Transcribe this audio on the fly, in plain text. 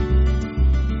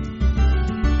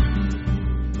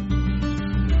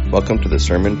Welcome to the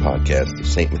Sermon Podcast of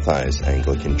St. Matthias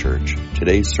Anglican Church.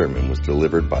 Today's sermon was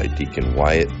delivered by Deacon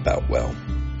Wyatt Boutwell.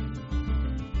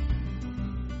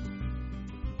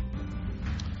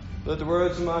 Let the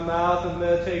words of my mouth and the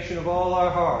meditation of all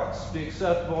our hearts be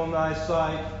acceptable in thy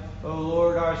sight, O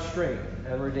Lord, our strength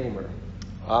and Redeemer.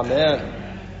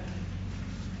 Amen.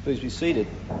 Please be seated.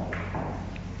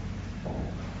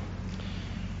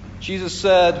 Jesus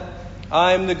said,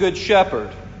 I am the good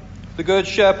shepherd. The good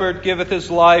shepherd giveth his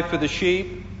life for the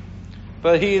sheep.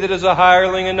 But he that is a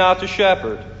hireling and not the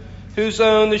shepherd, whose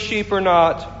own the sheep are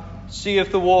not,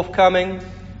 seeth the wolf coming,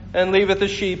 and leaveth the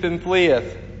sheep and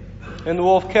fleeth. And the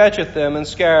wolf catcheth them and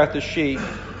scareth the sheep.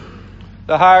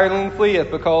 The hireling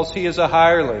fleeth because he is a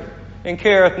hireling, and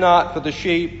careth not for the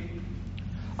sheep.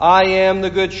 I am the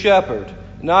good shepherd,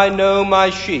 and I know my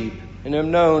sheep, and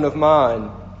am known of mine.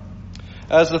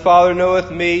 As the Father knoweth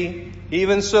me,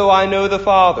 even so I know the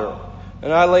Father,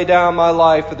 and I lay down my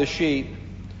life for the sheep.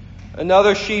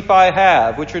 Another sheep I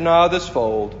have, which are not of this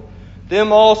fold.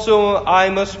 Them also I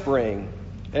must bring,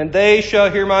 and they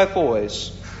shall hear my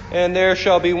voice, and there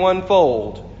shall be one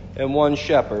fold and one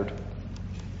shepherd.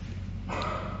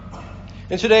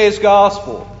 In today's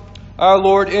gospel, our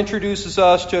Lord introduces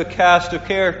us to a cast of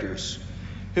characters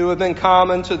who have been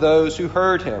common to those who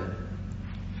heard him.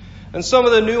 And some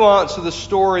of the nuance of the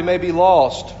story may be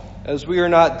lost, as we are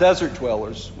not desert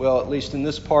dwellers, well, at least in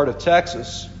this part of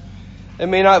Texas, and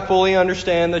may not fully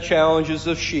understand the challenges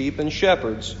of sheep and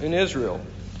shepherds in Israel.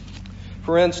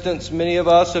 For instance, many of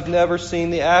us have never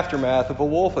seen the aftermath of a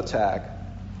wolf attack.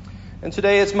 And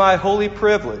today it's my holy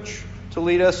privilege to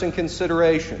lead us in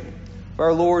consideration of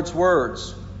our Lord's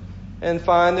words and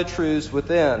find the truths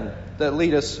within that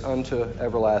lead us unto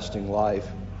everlasting life.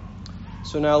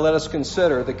 So now let us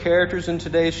consider the characters in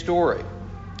today's story,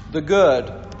 the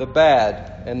good, the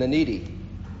bad, and the needy.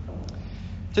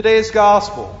 Today's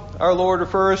gospel, our Lord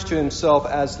refers to himself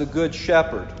as the Good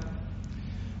Shepherd.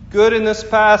 Good in this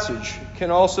passage can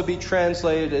also be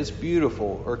translated as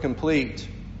beautiful or complete.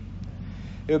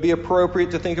 It would be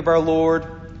appropriate to think of our Lord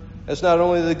as not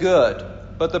only the good,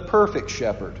 but the perfect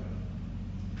shepherd.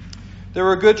 There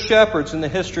were good shepherds in the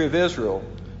history of Israel,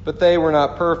 but they were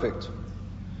not perfect.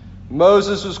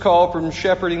 Moses was called from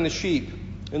shepherding the sheep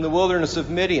in the wilderness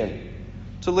of Midian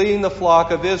to leading the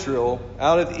flock of Israel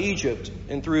out of Egypt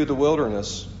and through the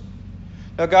wilderness.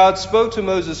 Now God spoke to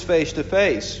Moses face to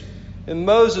face, and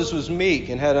Moses was meek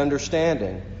and had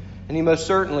understanding, and he most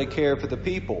certainly cared for the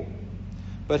people.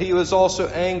 But he was also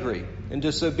angry and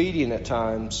disobedient at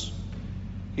times.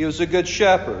 He was a good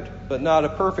shepherd, but not a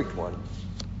perfect one.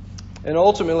 And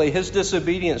ultimately, his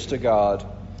disobedience to God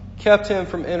kept him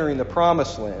from entering the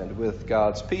promised land with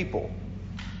God's people.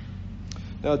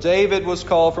 Now, David was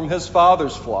called from his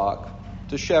father's flock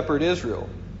to shepherd Israel.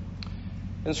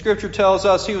 And Scripture tells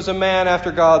us he was a man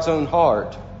after God's own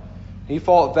heart. He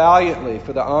fought valiantly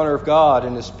for the honor of God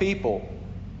and his people,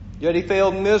 yet he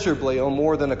failed miserably on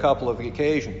more than a couple of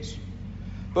occasions.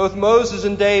 Both Moses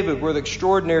and David were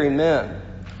extraordinary men,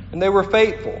 and they were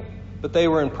faithful, but they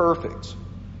were imperfect.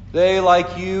 They,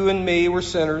 like you and me, were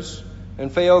sinners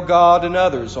and failed God and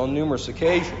others on numerous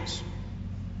occasions.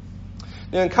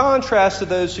 Now, in contrast to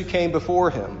those who came before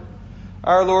him,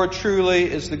 our Lord truly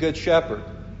is the Good Shepherd.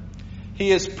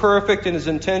 He is perfect in his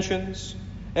intentions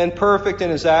and perfect in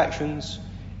his actions,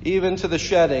 even to the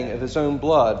shedding of his own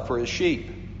blood for his sheep.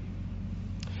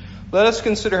 Let us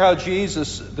consider how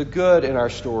Jesus, the good in our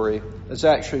story, is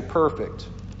actually perfect.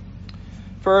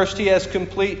 First, he has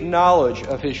complete knowledge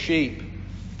of his sheep.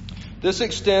 This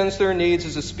extends their needs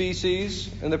as a species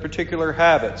and their particular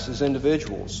habits as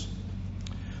individuals.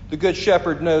 The Good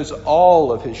Shepherd knows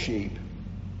all of his sheep.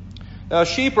 Now,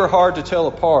 sheep are hard to tell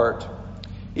apart.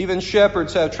 Even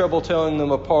shepherds have trouble telling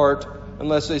them apart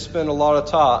unless they spend a lot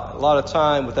of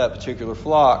time with that particular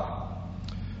flock.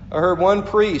 I heard one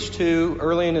priest who,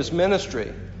 early in his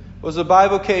ministry, was a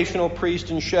bivocational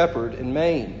priest and shepherd in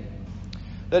Maine,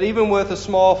 that even with a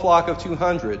small flock of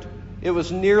 200, it was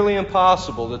nearly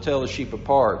impossible to tell the sheep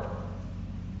apart.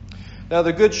 Now,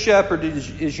 the Good Shepherd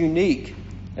is unique,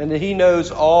 and that he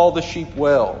knows all the sheep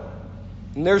well.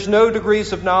 And there's no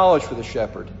degrees of knowledge for the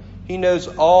shepherd. He knows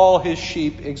all his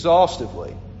sheep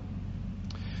exhaustively.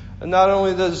 And not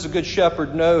only does the Good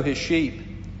Shepherd know his sheep,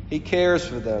 he cares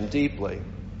for them deeply.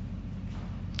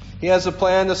 He has a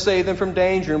plan to save them from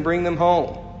danger and bring them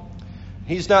home.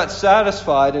 He's not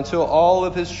satisfied until all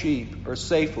of his sheep are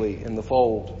safely in the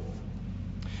fold.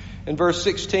 In verse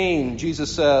 16,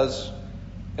 Jesus says,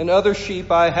 And other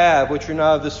sheep I have, which are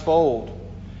not of this fold.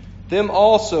 Them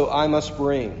also I must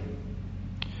bring.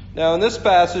 Now, in this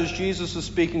passage, Jesus is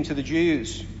speaking to the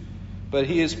Jews. but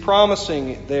he is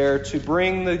promising there to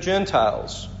bring the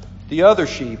Gentiles, the other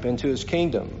sheep, into his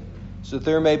kingdom, so that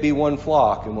there may be one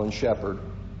flock and one shepherd.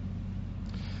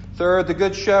 Third, the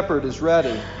good shepherd is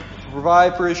ready to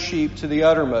provide for his sheep to the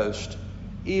uttermost,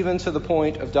 even to the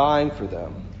point of dying for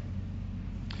them.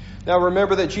 Now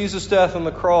remember that Jesus' death on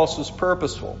the cross was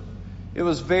purposeful. It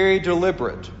was very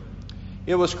deliberate.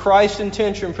 It was Christ's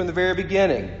intention from the very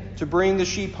beginning to bring the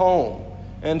sheep home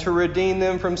and to redeem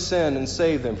them from sin and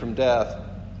save them from death.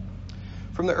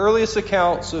 From the earliest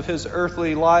accounts of his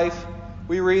earthly life,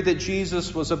 we read that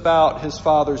Jesus was about his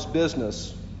Father's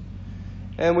business.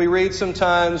 And we read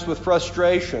sometimes with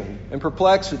frustration and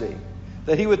perplexity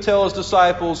that he would tell his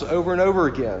disciples over and over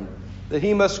again that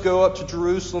he must go up to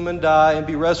Jerusalem and die and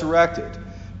be resurrected.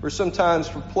 We're sometimes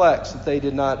perplexed that they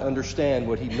did not understand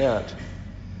what he meant.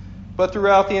 But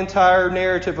throughout the entire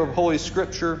narrative of Holy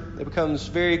Scripture, it becomes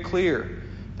very clear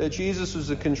that Jesus was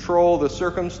in control of the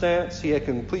circumstance. He had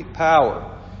complete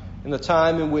power in the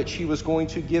time in which he was going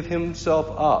to give himself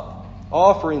up,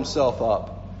 offer himself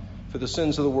up for the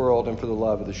sins of the world and for the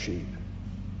love of the sheep.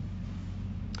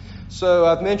 So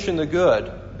I've mentioned the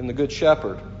good and the good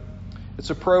shepherd. It's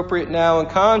appropriate now, in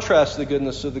contrast to the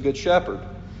goodness of the good shepherd,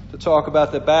 to talk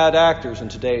about the bad actors in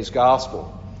today's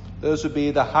gospel. Those would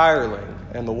be the hireling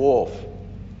and the wolf.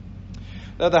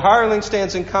 Now, the hireling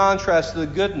stands in contrast to the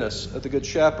goodness of the good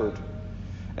shepherd.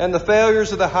 And the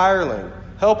failures of the hireling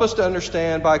help us to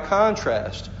understand, by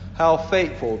contrast, how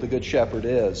faithful the good shepherd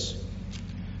is.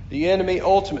 The enemy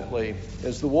ultimately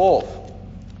is the wolf.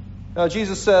 Now,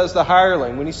 Jesus says the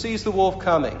hireling, when he sees the wolf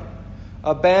coming,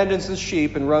 abandons the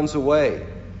sheep and runs away,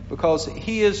 because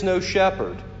he is no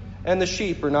shepherd and the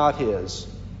sheep are not his.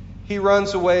 He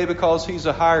runs away because he's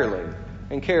a hireling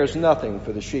and cares nothing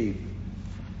for the sheep.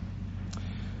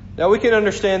 Now, we can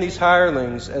understand these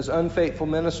hirelings as unfaithful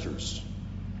ministers.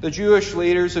 The Jewish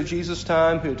leaders of Jesus'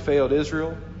 time who had failed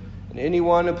Israel, and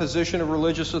anyone in a position of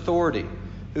religious authority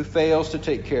who fails to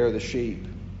take care of the sheep.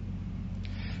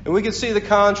 And we can see the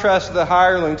contrast of the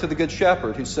hireling to the good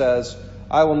shepherd who says,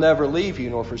 I will never leave you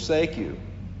nor forsake you.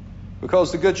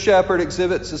 Because the good shepherd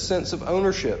exhibits a sense of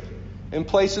ownership and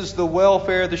places the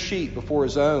welfare of the sheep before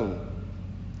his own.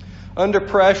 Under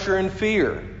pressure and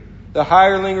fear, the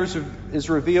hireling is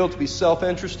revealed to be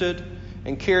self-interested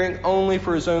and caring only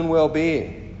for his own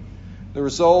well-being. The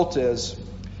result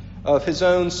of his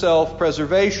own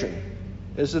self-preservation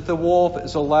is that the wolf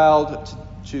is allowed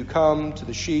to come to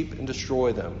the sheep and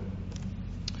destroy them.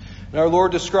 And our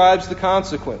Lord describes the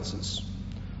consequences.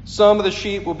 Some of the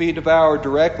sheep will be devoured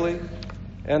directly,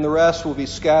 and the rest will be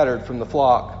scattered from the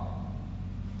flock.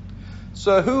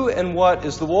 So who and what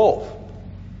is the wolf?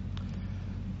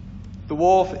 The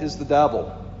wolf is the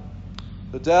devil.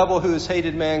 The devil who has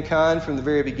hated mankind from the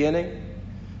very beginning,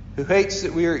 who hates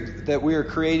that we are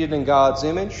created in God's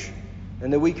image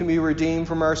and that we can be redeemed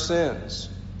from our sins.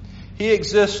 He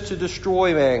exists to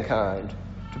destroy mankind,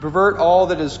 to pervert all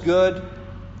that is good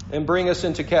and bring us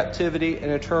into captivity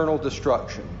and eternal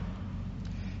destruction.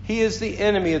 He is the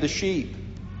enemy of the sheep,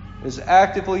 is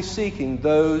actively seeking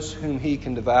those whom he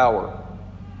can devour.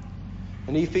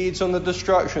 And he feeds on the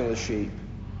destruction of the sheep.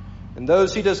 And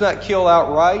those he does not kill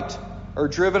outright are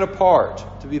driven apart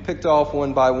to be picked off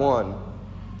one by one.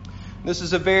 This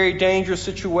is a very dangerous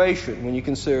situation when you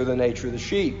consider the nature of the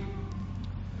sheep.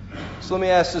 So let me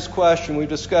ask this question. We've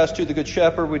discussed who the good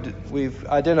shepherd, we've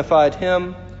identified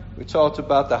him. We talked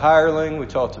about the hireling. We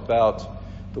talked about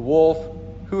the wolf.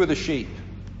 Who are the sheep?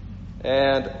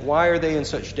 And why are they in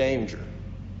such danger?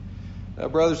 Now,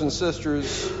 brothers and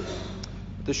sisters,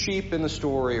 the sheep in the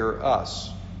story are us.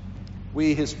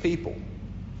 We, his people.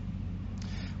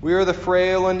 We are the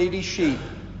frail and needy sheep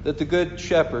that the good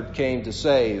shepherd came to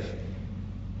save.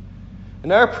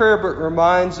 And our prayer book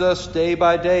reminds us day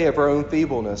by day of our own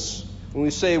feebleness when we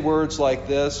say words like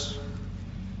this: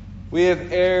 we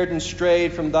have erred and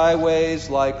strayed from thy ways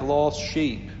like lost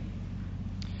sheep.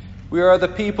 We are the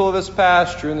people of his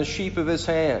pasture and the sheep of his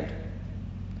hand.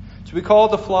 To be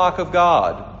called the flock of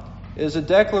God is a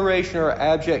declaration of our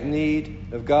abject need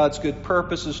of God's good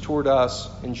purposes toward us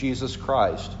in Jesus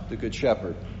Christ, the Good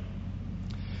Shepherd.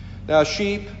 Now,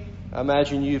 sheep, I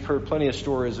imagine you've heard plenty of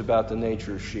stories about the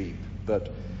nature of sheep,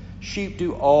 but sheep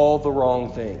do all the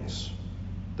wrong things.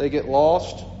 They get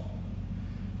lost.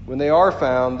 When they are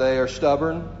found, they are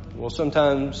stubborn, will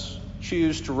sometimes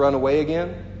choose to run away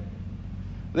again.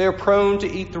 They are prone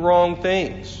to eat the wrong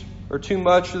things or too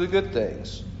much of the good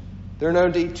things. They're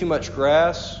known to eat too much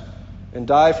grass and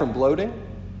die from bloating,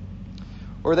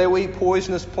 or they will eat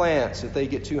poisonous plants if they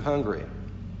get too hungry.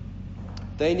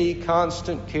 They need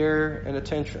constant care and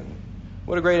attention.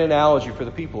 What a great analogy for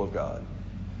the people of God.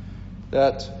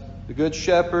 That The Good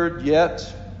Shepherd,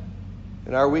 yet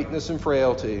in our weakness and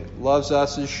frailty, loves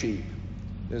us as sheep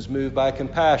and is moved by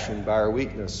compassion by our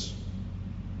weakness.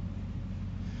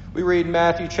 We read in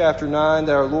Matthew chapter 9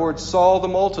 that our Lord saw the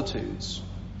multitudes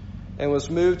and was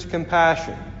moved to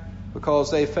compassion because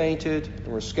they fainted and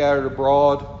were scattered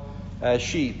abroad as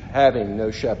sheep having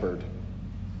no shepherd.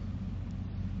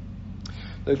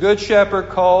 The Good Shepherd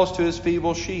calls to his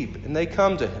feeble sheep, and they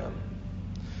come to him.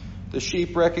 The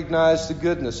sheep recognize the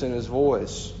goodness in his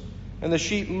voice, and the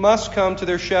sheep must come to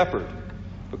their shepherd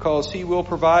because he will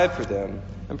provide for them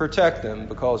and protect them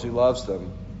because he loves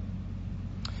them.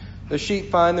 The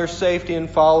sheep find their safety in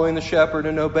following the shepherd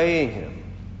and obeying him.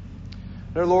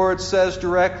 Our Lord says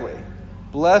directly,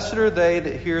 "Blessed are they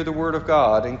that hear the word of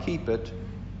God and keep it."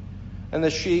 And the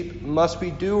sheep must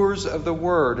be doers of the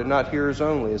word and not hearers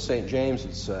only, as St. James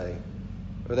would say,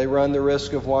 or they run the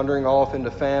risk of wandering off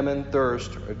into famine,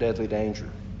 thirst, or deadly danger.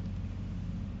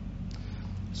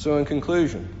 So in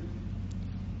conclusion,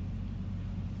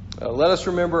 let us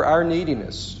remember our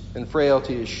neediness and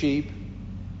frailty as sheep.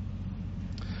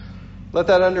 Let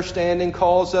that understanding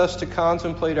cause us to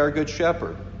contemplate our Good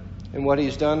Shepherd and what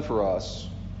he's done for us.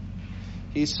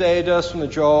 He saved us from the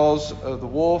jaws of the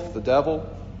wolf, the devil.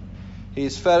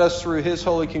 He's fed us through his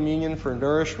Holy Communion for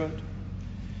nourishment.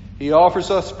 He offers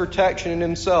us protection in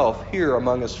himself here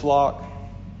among his flock.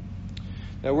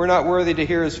 Now, we're not worthy to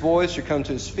hear his voice or come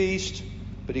to his feast,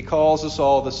 but he calls us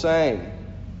all the same.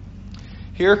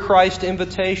 Hear Christ's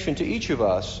invitation to each of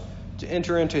us to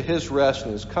enter into his rest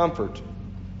and his comfort.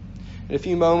 In a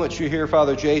few moments, you hear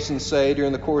Father Jason say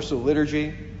during the course of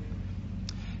liturgy,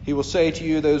 he will say to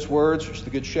you those words which the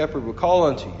Good Shepherd will call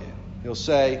unto you. He'll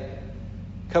say,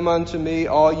 "Come unto me,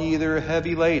 all ye that are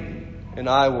heavy laden, and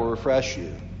I will refresh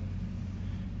you."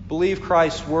 Believe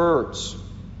Christ's words.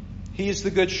 He is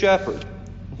the Good Shepherd.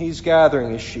 He's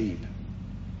gathering his sheep.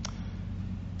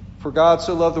 For God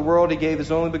so loved the world, he gave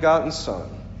his only begotten Son,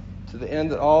 to the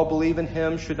end that all believe in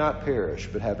him should not perish,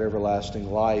 but have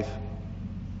everlasting life.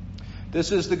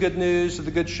 This is the good news of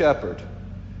the Good Shepherd,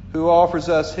 who offers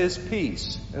us his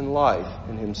peace and life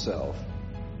in himself.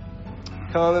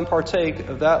 Come and partake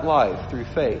of that life through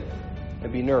faith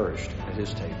and be nourished at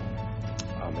his table.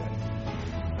 Amen.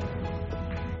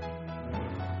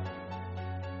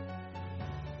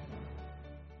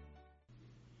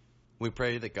 We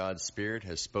pray that God's Spirit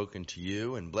has spoken to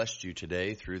you and blessed you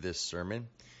today through this sermon.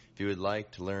 If you would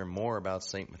like to learn more about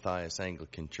St. Matthias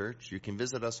Anglican Church, you can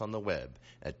visit us on the web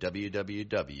at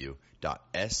www.stmkaty.org.